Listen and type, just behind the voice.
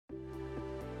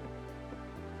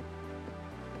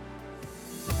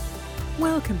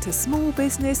Welcome to Small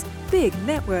Business, Big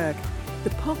Network,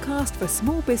 the podcast for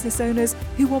small business owners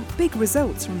who want big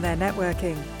results from their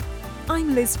networking.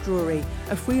 I'm Liz Drury,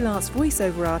 a freelance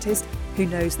voiceover artist who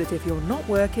knows that if you're not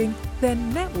working,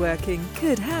 then networking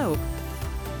could help.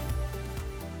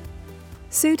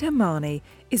 Sudha Mani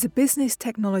is a business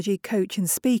technology coach and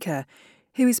speaker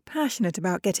who is passionate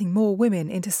about getting more women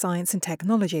into science and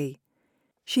technology.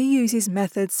 She uses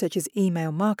methods such as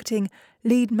email marketing,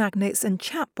 lead magnets and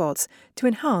chatbots to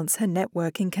enhance her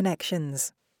networking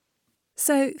connections.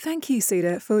 So thank you,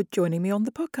 Sudha, for joining me on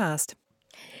the podcast.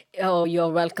 Oh,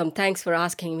 you're welcome. Thanks for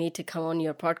asking me to come on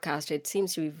your podcast. It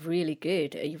seems to be really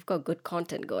good. You've got good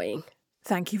content going.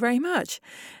 Thank you very much.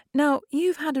 Now,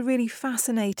 you've had a really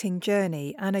fascinating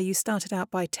journey. I know you started out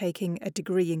by taking a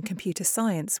degree in computer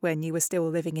science when you were still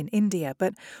living in India,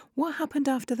 but what happened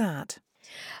after that?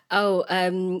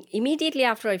 Immediately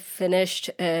after I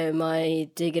finished my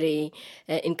degree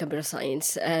in computer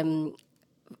science, a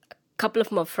couple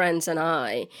of my friends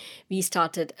and we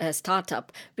started a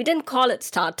startup. We didn't call it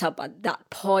startup at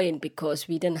that point because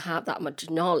we didn't have that much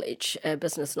knowledge,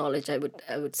 business knowledge, I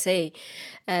would say.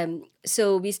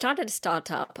 So we started a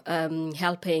startup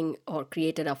helping or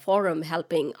created a forum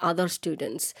helping other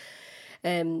students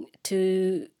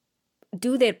to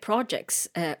do their projects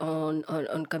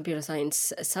on computer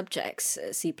science subjects,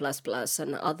 C++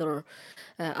 and other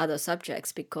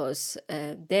subjects, because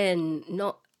then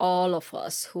not all of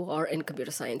us who are in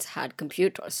computer science had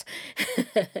computers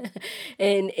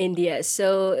in India.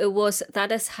 So that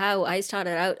is how I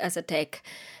started out as a tech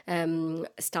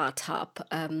startup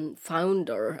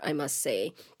founder, I must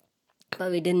say.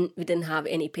 But we didn't have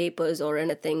any papers or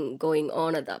anything going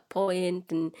on at that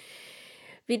point, and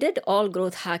we did all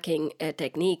growth hacking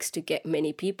techniques to get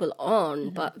many people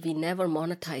on, but we never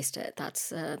monetized it.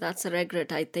 That's a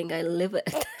regret I think I live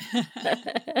with.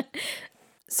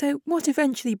 So what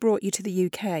eventually brought you to the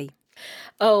UK?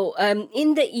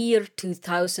 In the year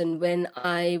 2000, when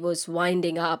I was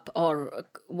winding up, or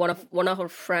one of our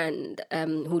friend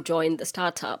who joined the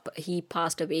startup, he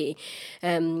passed away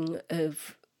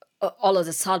all of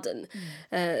a sudden.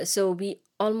 So we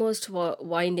almost were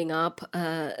winding up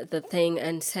the thing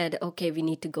and said, okay, we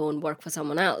need to go and work for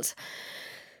someone else.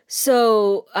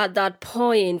 So at that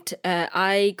point,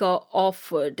 I got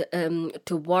offered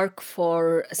to work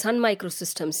for Sun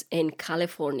Microsystems in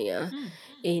California,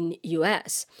 in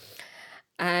US.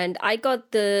 And I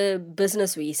got the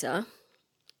business visa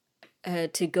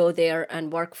to go there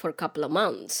and work for a couple of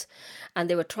months. And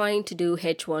they were trying to do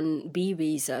H-1B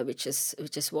visa, which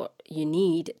is what you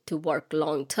need to work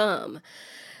long term.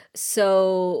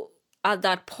 So at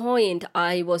that point,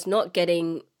 I was not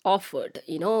getting offered,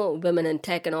 women in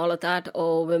tech and all of that,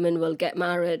 or women will get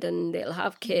married and they'll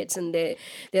have kids and they're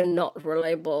not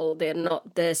reliable, they're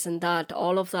not this and that.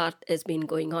 All of that has been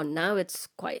going on. Now it's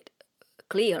quite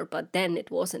clear, but then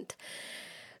it wasn't.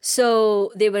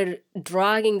 So they were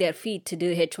dragging their feet to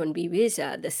do H-1B visa.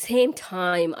 At the same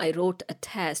time, I wrote a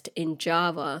test in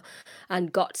Java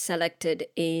and got selected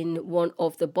in one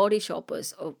of the body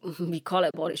shoppers, or we call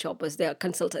it body shoppers, they are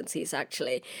consultancies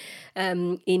actually,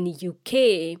 in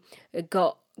UK,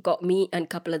 got me and a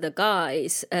couple of the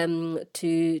guys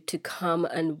to come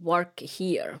and work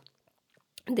here.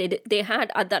 They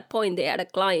had, at that point, they had a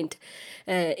client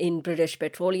in British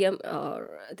Petroleum,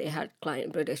 or they had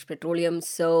client British Petroleum.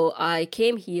 So I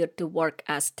came here to work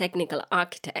as technical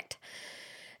architect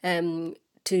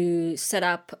to set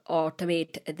up,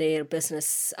 automate their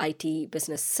IT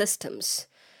business systems.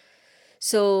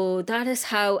 So that is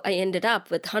how I ended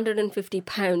up with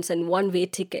 £150 and one-way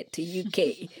ticket to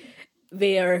UK,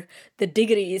 where the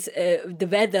degrees, the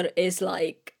weather is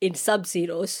like in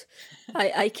sub-zeros.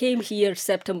 I came here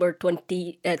September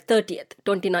 30th,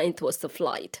 29th was the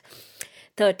flight,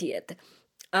 30th.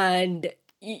 And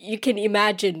you can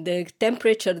imagine the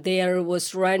temperature there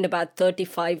was around about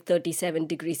 35, 37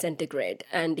 degrees centigrade.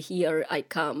 And here I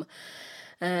come.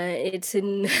 It's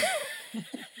in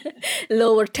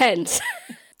lower tens.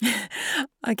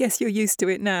 I guess you're used to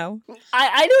it now.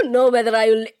 I don't know whether I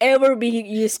will ever be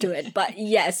used to it, but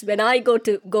yes, when I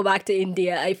go back to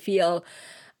India, I feel,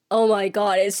 oh my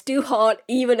God, it's too hot,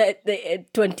 even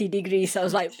at 20 degrees. I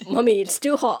was like, Mommy, it's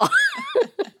too hot.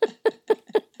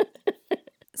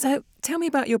 So tell me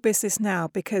about your business now,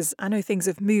 because I know things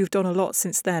have moved on a lot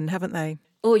since then, haven't they?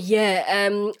 Oh, yeah.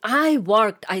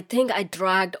 I think I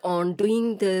dragged on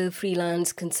doing the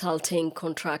freelance consulting,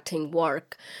 contracting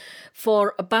work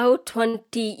for about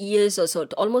 20 years or so,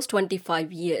 almost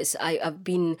 25 years. I've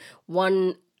been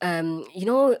on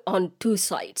two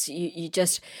sides. You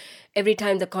just every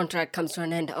time the contract comes to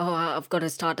an end, oh, I've got to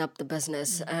start up the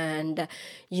business, and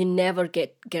you never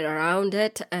get around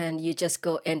it, and you just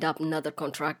end up another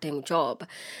contracting job.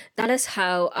 That is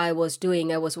how I was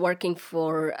doing. I was working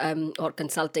for or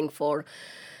consulting for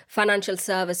financial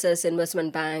services,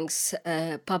 investment banks,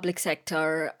 public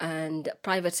sector and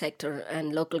private sector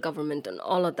and local government and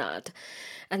all of that.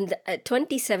 And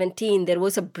 2017, there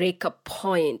was a breakup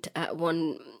point at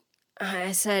one.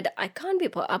 I said, I can't be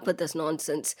put up with this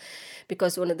nonsense,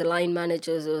 because one of the line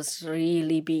managers was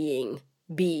really being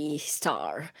B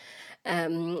star.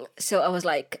 So I was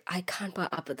like, I can't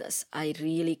put up with this. I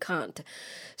really can't.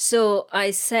 So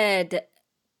I said,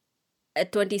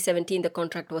 at 2017, the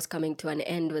contract was coming to an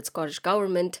end with Scottish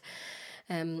Government.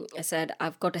 I said,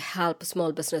 I've got to help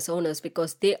small business owners,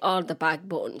 because they are the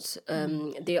backbones.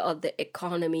 They are the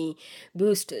economy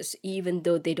boosters. Even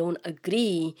though they don't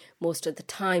agree most of the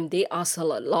time, they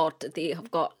hustle a lot. They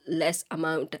have got less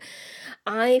amount.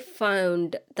 I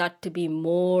found that to be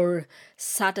more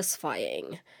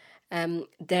satisfying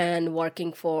than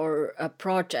working for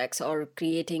projects or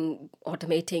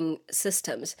automating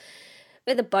systems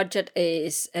where the budget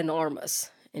is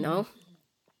enormous,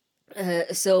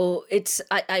 So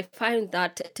I found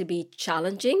that to be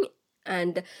challenging,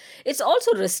 and it's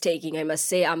also risk-taking, I must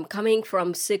say. I'm coming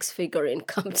from 6-figure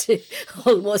income to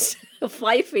almost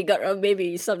 5-figure, or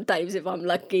maybe sometimes, if I'm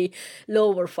lucky,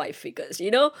 lower 5 figures,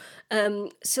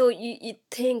 So you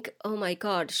think, oh my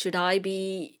God, should I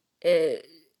be...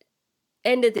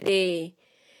 end of the day,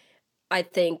 I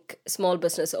think small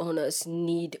business owners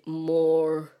need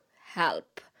more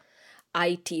help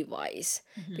IT-wise,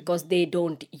 because they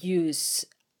don't use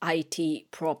IT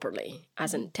properly,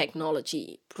 as in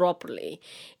technology properly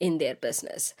in their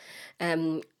business.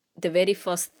 The very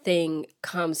first thing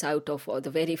comes out of, or the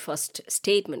very first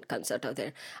statement comes out of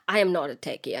there, I am not a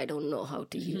techie, I don't know how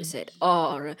to use it.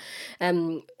 Or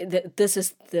this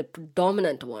is the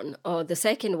predominant one. Or the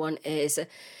second one is,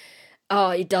 oh,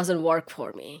 it doesn't work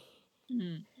for me.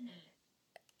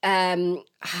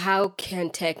 How can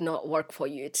tech not work for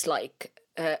you? It's like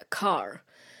a car.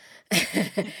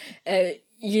 If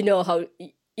you know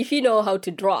how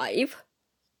to drive,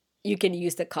 you can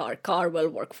use the car. Car will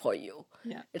work for you.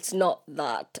 Yeah. It's not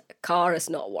that car is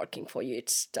not working for you.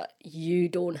 It's that you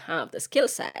don't have the skill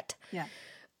set. Yeah.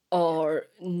 Or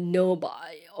know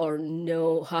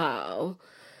how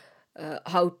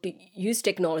to use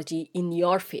technology in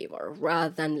your favor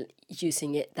rather than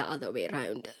using it the other way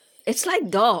around. It's like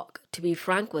dog, to be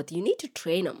frank with you. You need to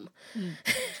train them.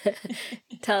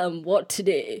 Tell them what to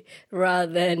do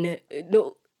rather than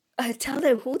tell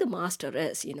them who the master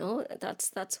is.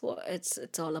 That's what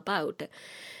it's all about.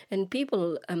 And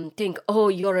people think, oh,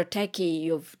 you're a techie,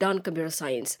 you've done computer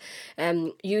science,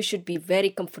 you should be very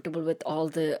comfortable with all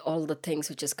the things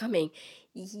which is coming.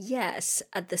 Yes,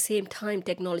 at the same time,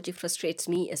 technology frustrates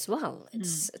me as well.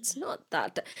 It's not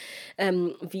that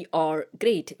we are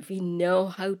great. We know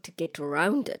how to get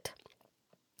around it.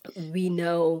 We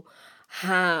know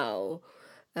how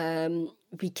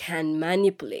we can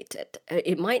manipulate it.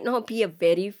 It might not be a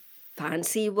very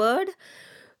fancy word.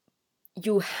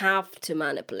 You have to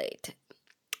manipulate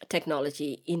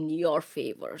technology in your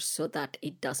favor so that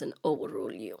it doesn't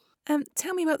overrule you.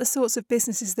 Tell me about the sorts of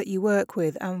businesses that you work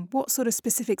with and what sort of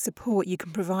specific support you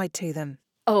can provide to them.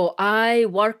 Oh, I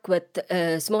work with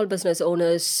small business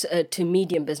owners to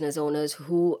medium business owners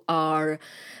who are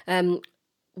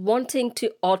wanting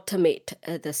to automate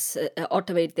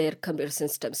automate their computer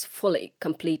systems fully,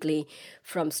 completely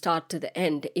from start to the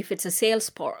end. If it's a sales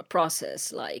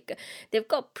process, like they've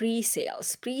got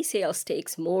pre-sales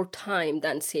takes more time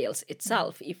than sales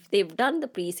itself. If they've done the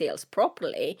pre-sales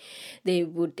properly, they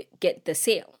would get the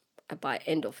sale by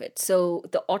end of it. So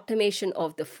the automation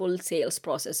of the full sales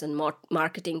process and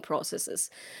marketing processes,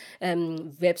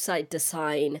 website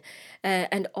design,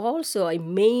 and also I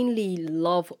mainly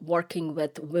love working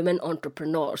with women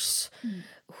entrepreneurs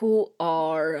who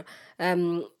are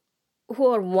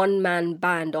one-man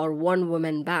band or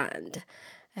one-woman band,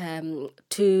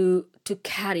 to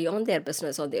carry on their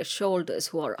business on their shoulders,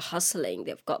 who are hustling.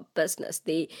 They've got business.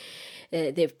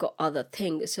 They've got other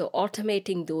things. So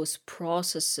automating those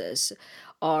processes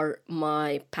are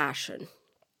my passion.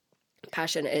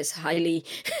 Passion is highly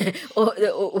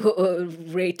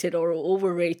rated or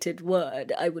overrated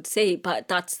word, I would say, but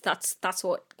that's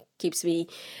what keeps me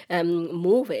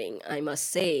moving, I must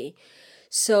say.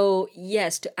 So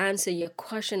yes, to answer your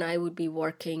question, I would be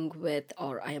working with,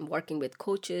 or I am working with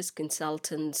coaches,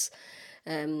 consultants.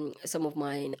 Some of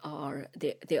mine are,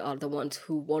 they are the ones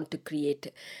who want to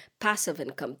create passive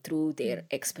income through their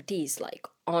expertise, like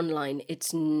online.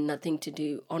 It's nothing to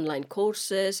do online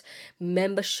courses,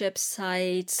 membership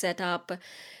sites set up.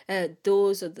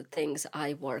 Those are the things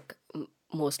I work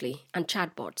mostly. And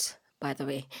chatbots, by the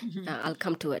way. I'll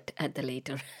come to it at the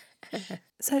later.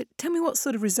 So tell me what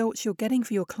sort of results you're getting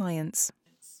for your clients.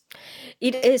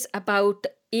 It is about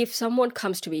if someone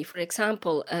comes to me, for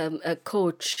example, a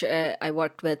coach I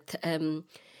worked with,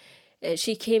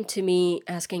 she came to me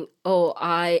asking,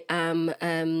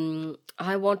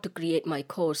 I want to create my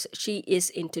course. She is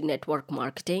into network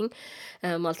marketing,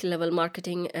 multi-level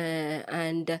marketing,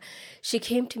 and she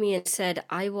came to me and said,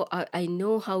 I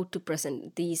know how to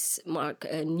present these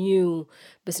new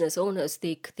business owners.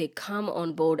 They come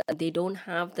on board and they don't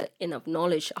have the enough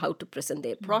knowledge how to present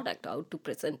their product, how to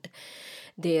present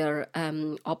their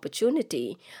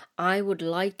opportunity. I would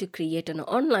like to create an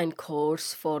online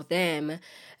course for them.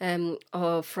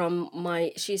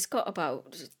 She's got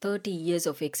about 30 years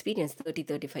of experience,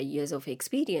 35 years of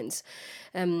experience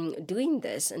doing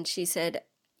this. And she said,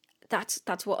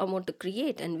 that's what I want to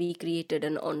create. And we created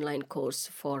an online course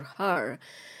for her.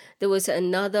 There was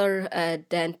another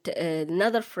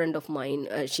another friend of mine.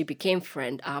 She became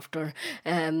friend after.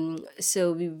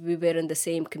 So we were in the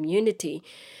same community.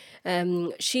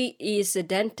 She is a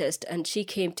dentist, and she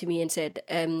came to me and said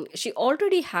she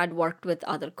already had worked with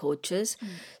other coaches.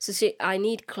 So I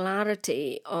need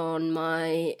clarity on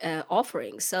my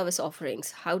service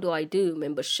offerings. How do I do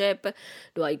membership?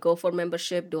 Do I go for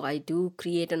membership? Do I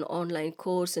create an online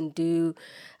course and do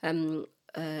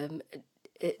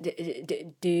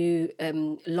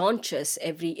launches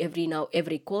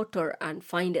every quarter and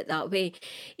find it that way?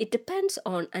 It depends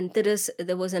on. And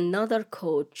there was another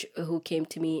coach who came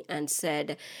to me and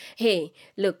said, hey,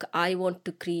 look, I want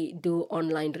to do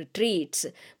online retreats,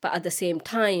 but at the same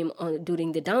time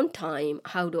during the downtime,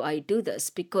 how do I do this?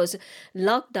 Because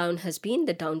lockdown has been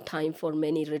the downtime for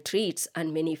many retreats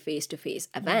and many face-to-face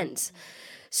events.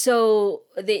 So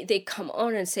they come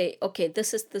on and say, okay,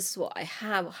 this is what I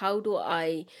have. How do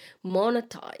I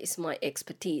monetize my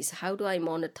expertise? How do I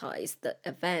monetize the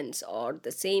events or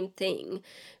the same thing,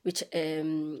 which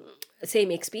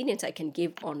same experience I can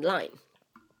give online?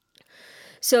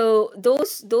 So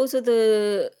those are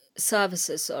the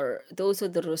services, or those are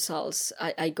the results.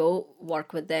 I go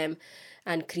work with them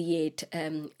and create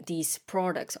these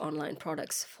products, online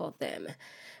products for them,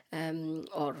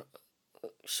 or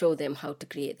show them how to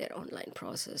create their online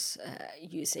process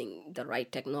using the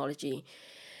right technology.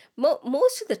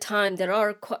 Most of the time, there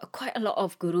are quite a lot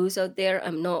of gurus out there.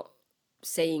 I'm not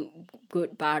saying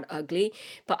good, bad, ugly,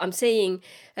 but I'm saying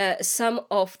some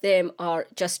of them are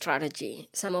just strategy.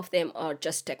 Some of them are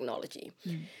just technology.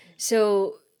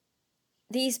 So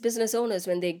these business owners,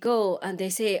 when they go and they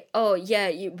say, oh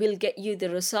yeah, we'll get you the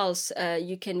results,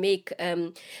 you can make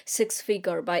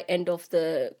 6-figure by end of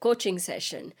the coaching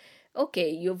session. Okay,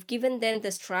 you've given them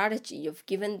the strategy, you've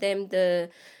given them the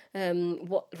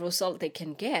what result they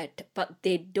can get, but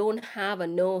they don't have a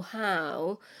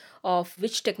know-how of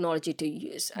which technology to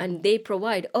use. And they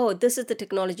provide, oh, this is the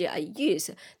technology I use.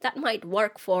 That might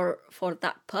work for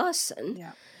that person.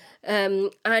 Yeah.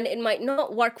 And it might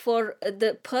not work for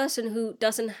the person who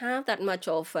doesn't have that much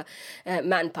of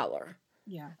manpower.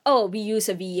 Yeah. Oh, we use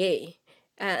a VA.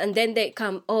 And then they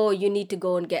come, oh, you need to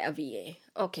go and get a VA.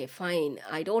 Okay, fine.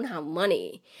 I don't have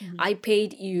money. I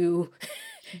paid you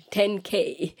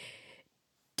 $10K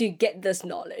to get this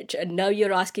knowledge. And now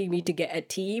you're asking me to get a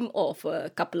team of a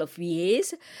couple of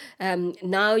VAs.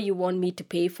 Now you want me to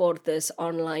pay for this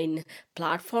online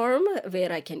platform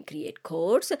where I can create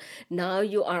codes. Now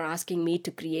you are asking me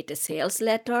to create a sales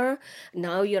letter.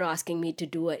 Now you're asking me to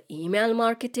do an email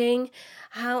marketing.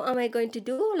 How am I going to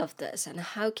do all of this? And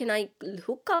how can I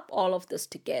hook up all of this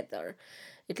together?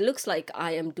 It looks like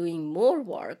I am doing more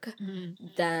work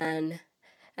than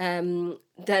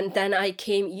I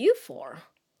came you for.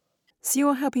 So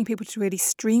you're helping people to really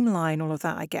streamline all of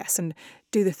that, I guess, and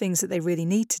do the things that they really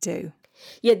need to do.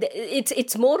 Yeah,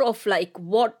 it's more of like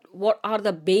what are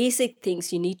the basic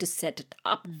things you need to set it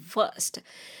up first,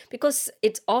 because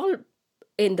it's all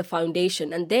in the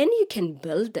foundation, and then you can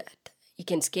build it, you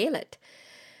can scale it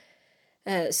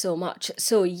so much.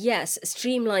 So yes,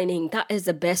 streamlining, that is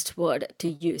the best word to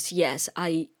use. Yes,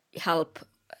 I help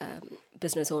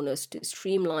business owners to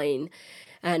streamline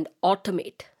and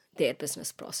automate their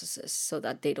business processes so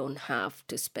that they don't have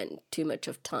to spend too much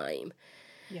of time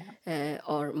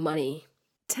or money.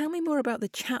 Tell me more about the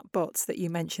chatbots that you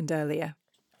mentioned earlier.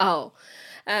 Oh,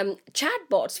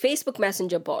 chatbots, Facebook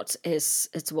Messenger bots is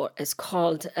what it's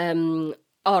called.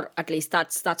 or at least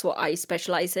that's what I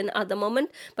specialize in at the moment.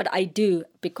 But I do,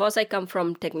 because I come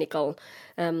from technical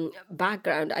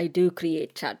background, I do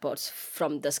create chatbots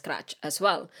from the scratch as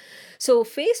well. So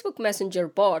Facebook Messenger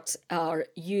bots are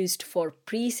used for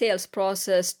pre-sales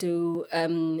process, to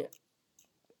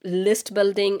list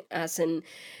building, as in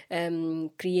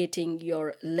creating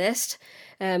your list,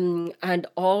 and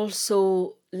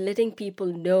also letting people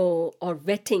know, or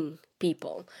vetting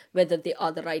people, whether they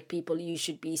are the right people you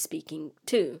should be speaking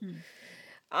to.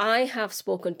 I have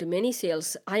spoken to many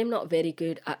sales. I am not very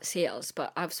good at sales,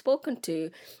 but I've spoken to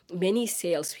many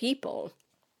salespeople,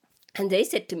 and they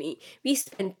said to me, we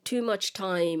spend too much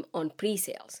time on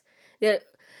pre-sales. They're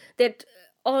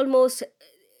almost,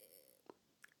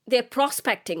 they're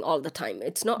prospecting all the time.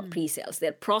 It's not pre-sales,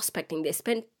 they're prospecting. They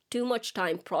spend too much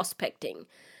time prospecting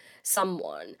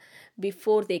someone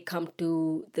before they come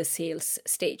to the sales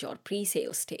stage or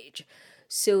pre-sales stage.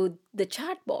 So the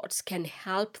chatbots can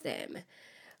help them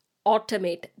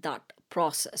automate that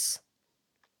process,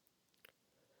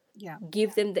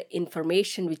 give them the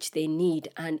information which they need.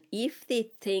 And if they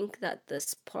think that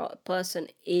this person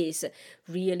is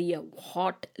really a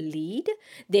hot lead,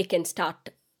 they can start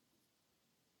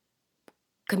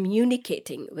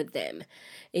communicating with them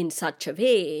in such a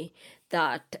way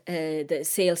that the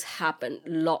sales happen a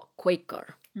lot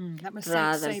quicker, That must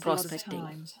rather than save prospecting. a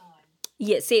lot of time.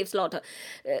 Yes, saves a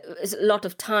lot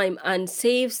of time, and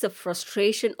saves the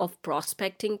frustration of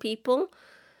prospecting people,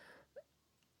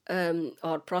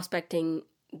 or prospecting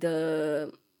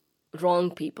the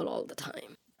wrong people all the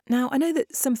time. Now, I know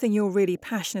that something you're really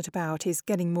passionate about is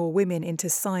getting more women into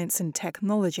science and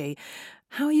technology.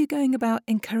 How are you going about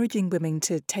encouraging women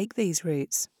to take these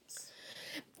routes?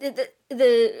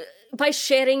 By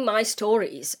sharing my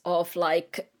stories of,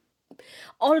 like,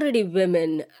 already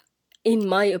women, in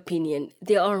my opinion,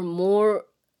 they are more,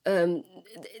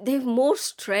 they have more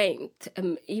strength,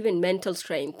 even mental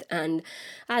strength and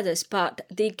others, but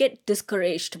they get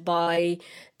discouraged by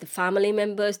the family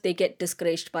members, they get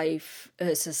discouraged by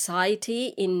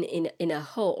society in a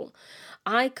whole.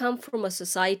 I come from a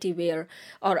society where,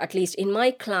 or at least in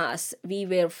my class, we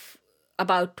were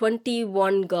about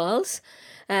 21 girls.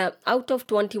 Out of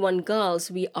 21 girls,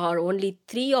 we are only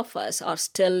 3 of us are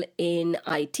still in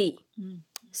IT.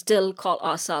 Still call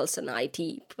ourselves an IT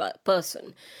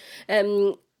person.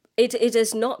 It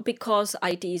is not because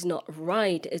IT is not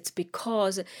right. It's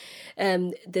because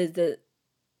they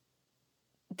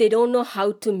don't know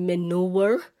how to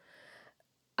maneuver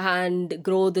and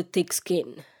grow the thick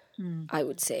skin, I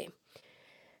would say,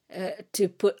 to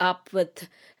put up with.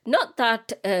 Not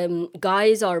that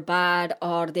guys are bad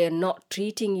or they're not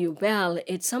treating you well.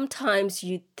 It's sometimes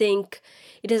you think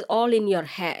it is all in your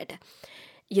head.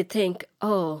 You think,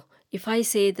 oh, if I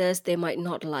say this, they might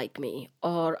not like me,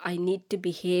 or I need to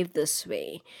behave this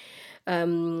way,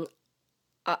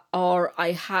 or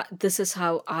this is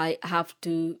how I have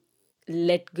to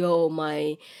let go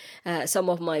my some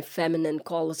of my feminine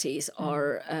qualities,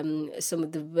 or some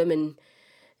of the women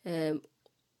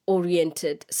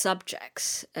oriented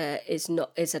subjects is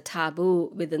a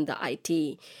taboo within the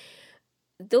IT.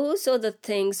 Those are the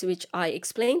things which I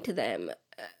explain to them.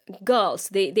 Girls,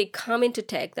 they come into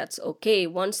tech, that's okay.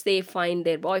 Once they find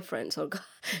their boyfriends or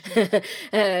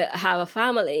have a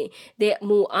family, they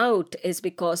move out, is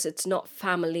because it's not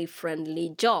family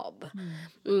friendly job.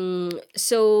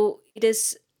 So it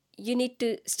is, you need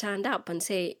to stand up and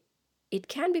say it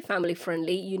can be family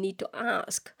friendly. You need to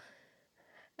ask.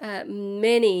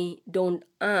 Many don't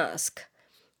ask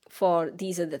for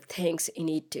these are the things you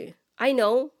need to. I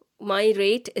know my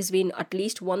rate has been at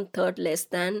least 1/3 less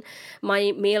than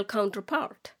my male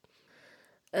counterpart.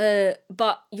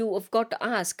 But you have got to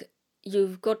ask.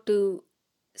 You've got to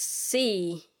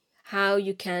see how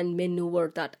you can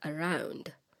maneuver that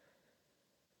around.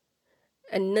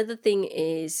 Another thing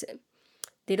is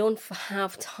they don't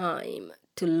have time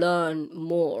to learn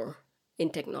more in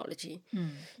technology.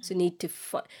 So need to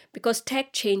because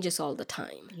tech changes all the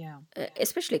time.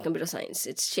 Especially computer science.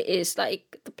 It's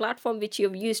like the platform which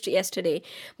you've used yesterday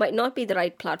might not be the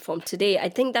right platform today. I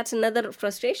think that's another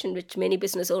frustration which many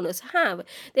business owners have.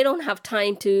 They don't have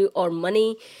time to, or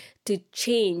money to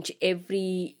change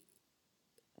every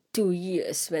 2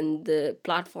 years when the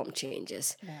platform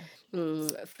changes,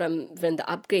 from when the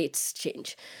upgrades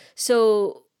change.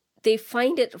 So they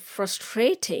find it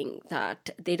frustrating that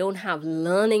they don't have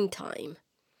learning time.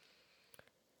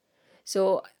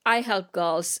 So I help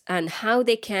girls and how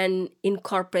they can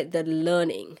incorporate the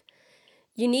learning.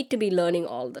 You need to be learning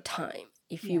all the time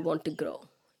if you want to grow.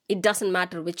 It doesn't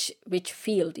matter which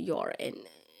field you're in.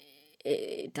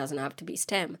 It doesn't have to be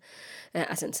STEM,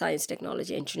 as in science,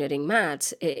 technology, engineering,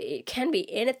 maths. It can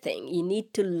be anything. You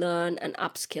need to learn and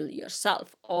upskill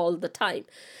yourself all the time.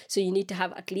 So you need to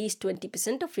have at least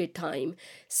 20% of your time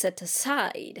set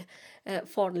aside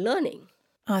for learning.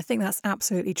 I think that's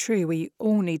absolutely true. We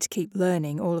all need to keep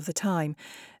learning all of the time.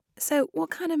 So, what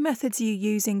kind of methods are you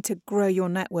using to grow your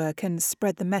network and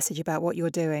spread the message about what you're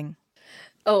doing?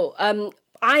 Oh,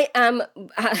 I am,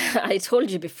 I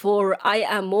told you before, I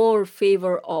am more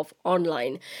favor of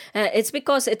online. It's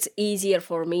because it's easier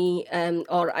for me,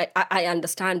 or I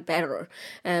understand better.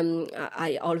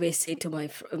 I always say to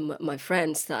my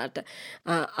friends that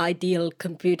I deal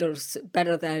computers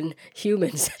better than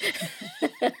humans.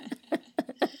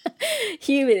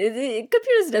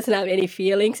 Computers doesn't have any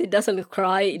feelings. It doesn't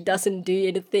cry. It doesn't do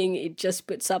anything. It just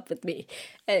puts up with me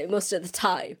most of the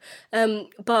time.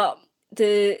 But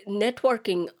the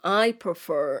networking I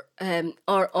prefer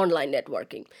are online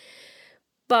networking.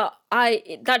 But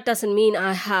that doesn't mean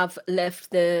I have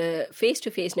left the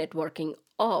face-to-face networking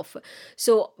off.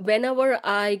 So whenever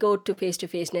I go to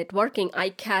face-to-face networking,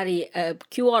 I carry a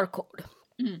QR code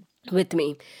with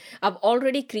me. I've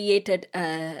already created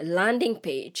a landing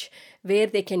page where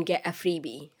they can get a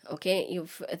freebie. Okay,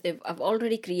 I've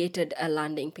already created a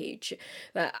landing page.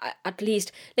 At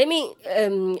least let me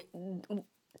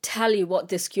tell you what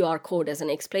this QR code is and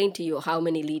explain to you how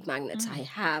many lead magnets I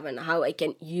have and how I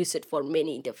can use it for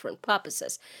many different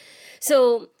purposes.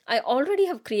 So I already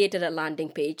have created a landing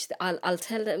page. I'll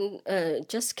tell them,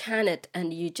 just scan it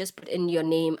and you just put in your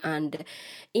name and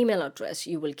email address,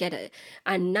 you will get it.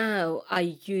 And now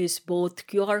I use both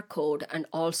QR code and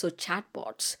also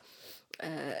chatbots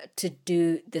to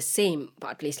do the same. But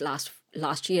at least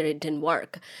last year it didn't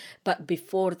work. But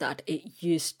before that, it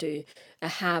used to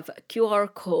have a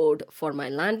QR code for my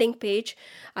landing page.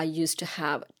 I used to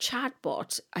have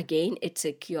chatbots. Again, it's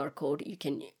a QR code. You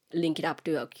can link it up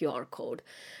to a QR code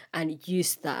and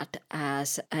use that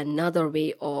as another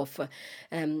way of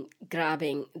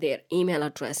grabbing their email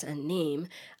address and name.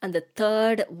 And the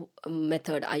third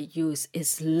method I use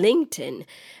is LinkedIn.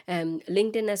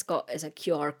 LinkedIn is a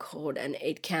QR code, and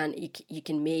you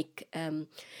can make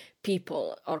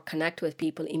people or connect with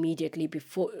people immediately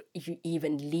before you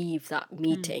even leave that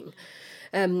meeting.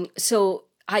 So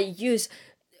I use.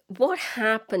 What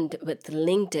happened with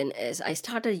LinkedIn is I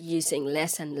started using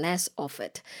less and less of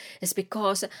it. It's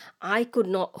because I could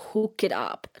not hook it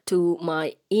up to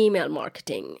my email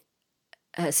marketing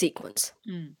sequence.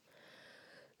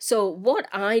 So what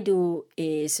I do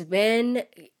is when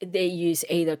they use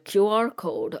either QR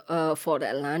code for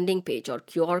the landing page or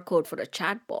QR code for a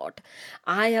chatbot,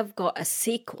 I have got a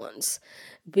sequence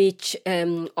which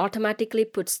automatically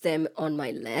puts them on my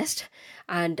list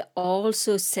and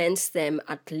also sends them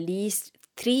at least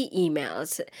 3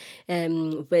 emails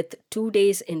with 2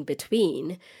 days in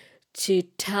between to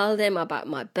tell them about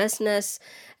my business,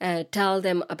 tell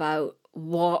them about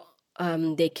what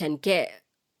they can get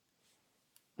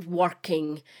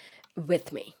working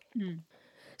with me.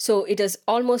 So it is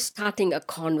almost starting a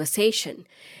conversation.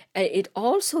 It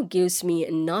also gives me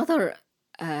another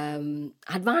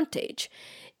advantage,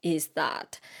 is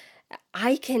that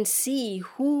I can see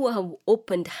who have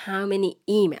opened how many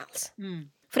emails.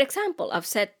 For example, I've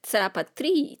set up a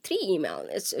three email,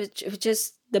 which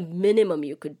is the minimum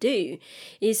you could do,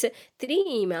 is 3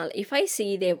 email. If I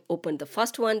see they've opened the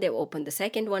first one, they've opened the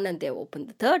second one, and they've opened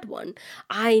the third one,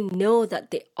 I know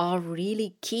that they are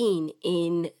really keen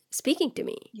in speaking to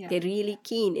me. Yeah. They're really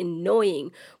keen in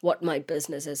knowing what my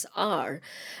businesses are.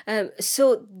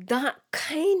 So that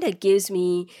kind of gives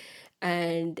me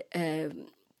an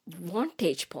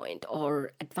vantage point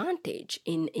or advantage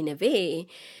in a way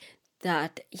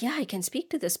that, yeah, I can speak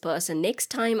to this person.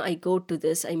 Next time I go to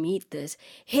this, I meet this.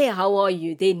 Hey, how are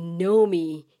you? They know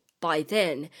me by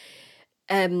then.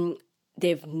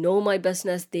 They know my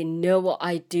business. They know what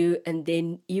I do. And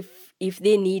then if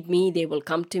they need me, they will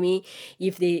come to me.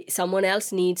 If someone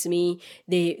else needs me,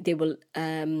 they will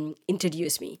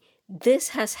introduce me. This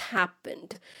has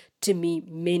happened to me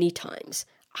many times.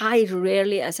 I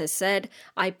rarely, as I said,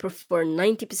 I prefer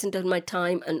 90% of my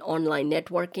time on online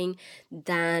networking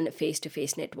than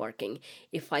face-to-face networking.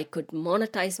 If I could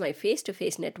monetize my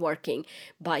face-to-face networking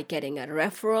by getting a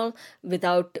referral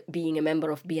without being a member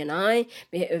of BNI,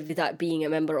 without being a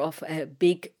member of a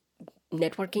big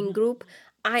networking group,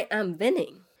 I am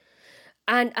winning.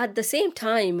 And at the same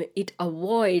time, it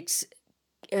avoids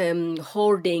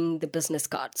hoarding the business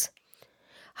cards.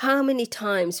 How many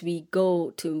times we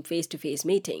go to face-to-face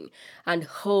meeting and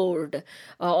hoard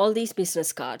all these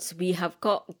business cards. We have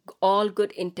got all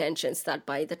good intentions that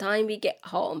by the time we get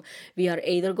home, we are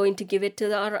either going to give it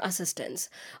to our assistants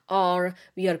or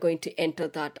we are going to enter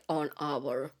that on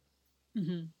our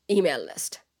email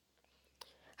list.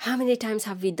 How many times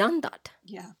have we done that?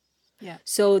 Yeah.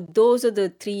 So those are the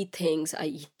three things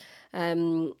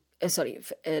landing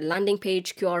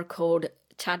page QR code,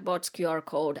 chatbots QR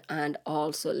code, and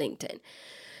also LinkedIn.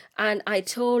 And I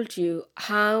told you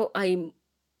how I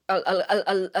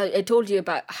told you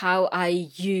about how I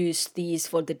use these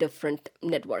for the different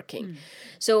networking.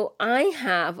 So I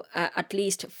have at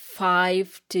least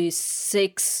 5 to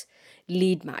 6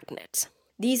 lead magnets.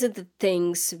 These are the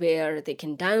things where they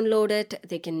can download it,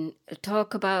 they can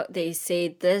talk about, they say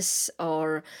this,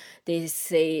 or they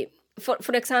say,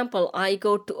 for example, I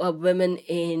go to a women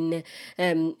in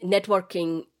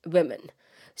networking women.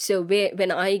 So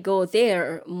when I go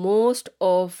there, most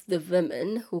of the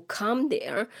women who come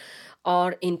there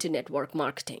are into network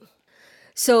marketing.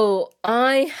 So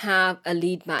I have a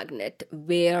lead magnet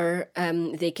where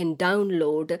they can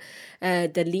download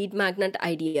the lead magnet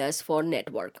ideas for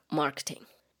network marketing.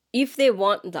 If they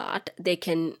want that, they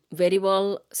can very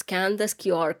well scan this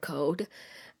QR code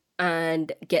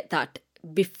and get that.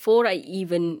 Before I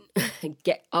even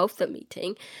get off the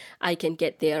meeting, I can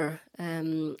get their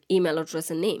email address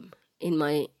and name in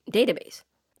my database.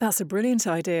 That's a brilliant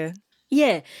idea.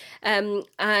 Yeah. And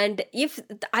if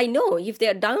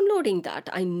they're downloading that,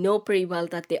 I know pretty well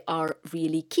that they are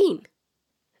really keen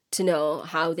to know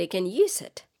how they can use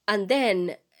it. And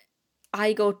then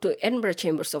I go to Edinburgh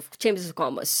Chambers of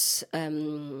Commerce.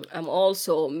 I'm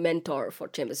also mentor for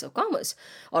Chambers of Commerce,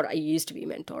 or I used to be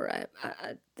mentor.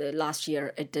 The last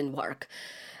year it didn't work.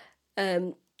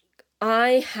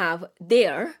 I have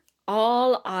there,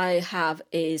 all I have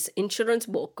is insurance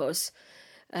brokers,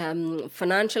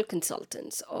 financial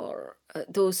consultants, or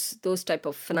those type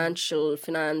of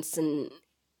finance, and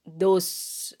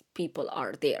those people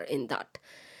are there in that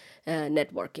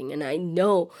networking. And I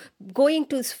know going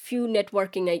to few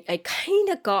networking, I kind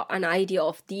of got an idea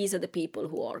of these are the people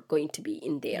who are going to be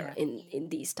in there in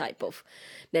these type of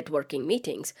networking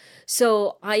meetings.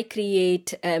 So I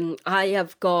create, I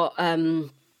have got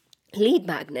lead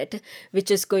magnet, which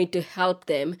is going to help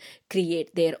them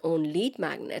create their own lead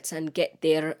magnets and get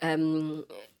their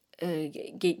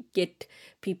get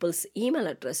people's email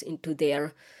address into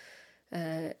their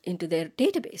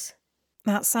database.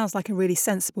 That sounds like a really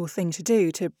sensible thing to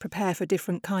do to prepare for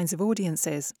different kinds of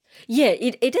audiences. Yeah,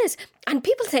 it is. And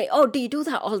people say, oh, do you do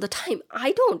that all the time?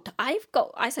 I don't. I've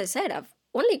got, as I said, I've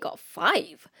only got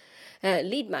 5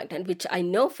 lead magnet, which I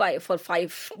know for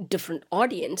 5 different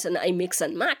audience, and I mix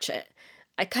and match it.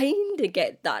 I kind of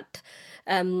get that.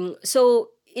 So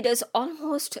it is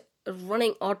almost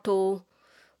running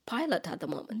autopilot at the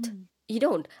moment. You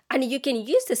don't. And you can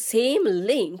use the same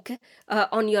link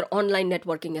on your online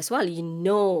networking as well. You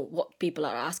know what people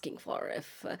are asking for.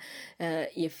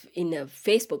 If in a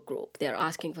Facebook group they're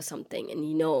asking for something, and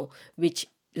you know which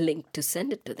link to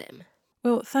send it to them.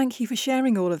 Well, thank you for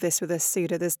sharing all of this with us,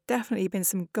 Sudha. There's definitely been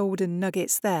some golden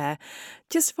nuggets there.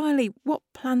 Just finally, what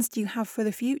plans do you have for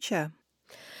the future?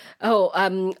 Oh,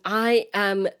 I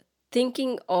am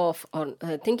thinking of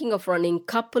running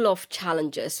couple of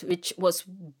challenges, which was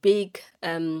big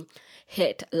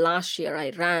hit last year. I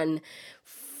ran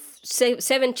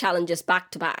 7 challenges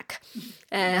back to back.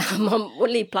 I'm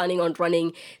only planning on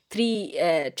running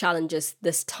 3 challenges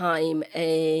this time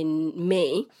in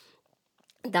May.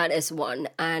 That is one,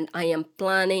 and I am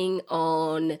planning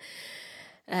on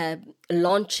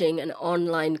launching an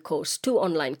online course, 2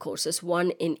 online courses,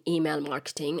 one in email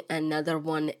marketing, another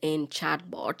one in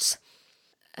chatbots.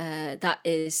 That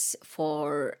is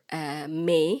for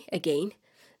May again.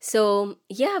 So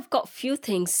yeah, I've got a few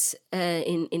things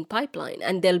in pipeline,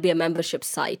 and there'll be a membership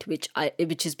site which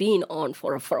has been on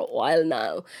for a while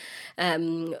now,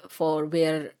 for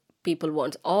where people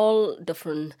want all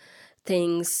different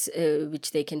things which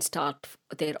they can start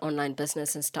their online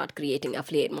business and start creating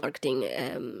affiliate marketing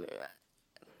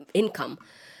income.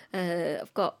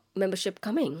 I've got membership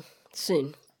coming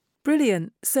soon.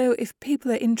 Brilliant. So if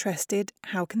people are interested,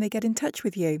 how can they get in touch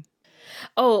with you?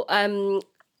 Oh,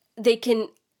 they can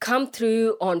come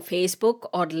through on Facebook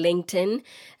or LinkedIn.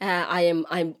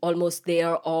 I'm almost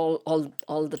there all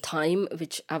the time,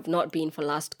 which I've not been for the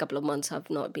last couple of months.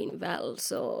 I've not been well,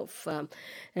 so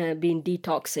I've been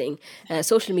detoxing.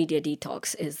 Social media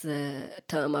detox is the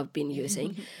term I've been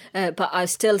using. But I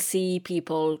still see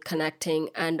people connecting,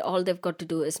 and all they've got to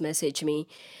do is message me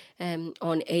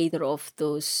on either of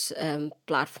those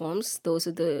platforms. Those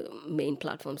are the main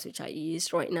platforms which I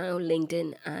use right now,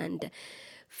 LinkedIn and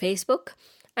Facebook,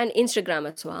 and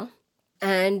Instagram as well.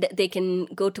 And they can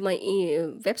go to my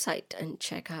website and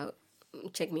check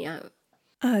me out.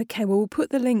 Okay, well, we'll put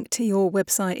the link to your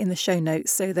website in the show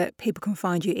notes so that people can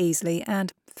find you easily.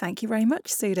 And thank you very much,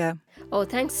 Sudha. Oh,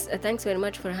 thanks very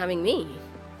much for having me.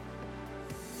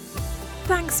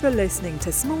 Thanks for listening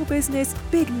to Small Business,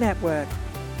 Big Network.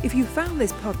 If you found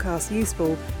this podcast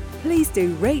useful, please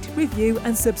do rate, review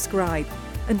and subscribe.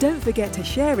 And don't forget to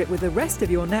share it with the rest of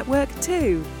your network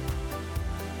too.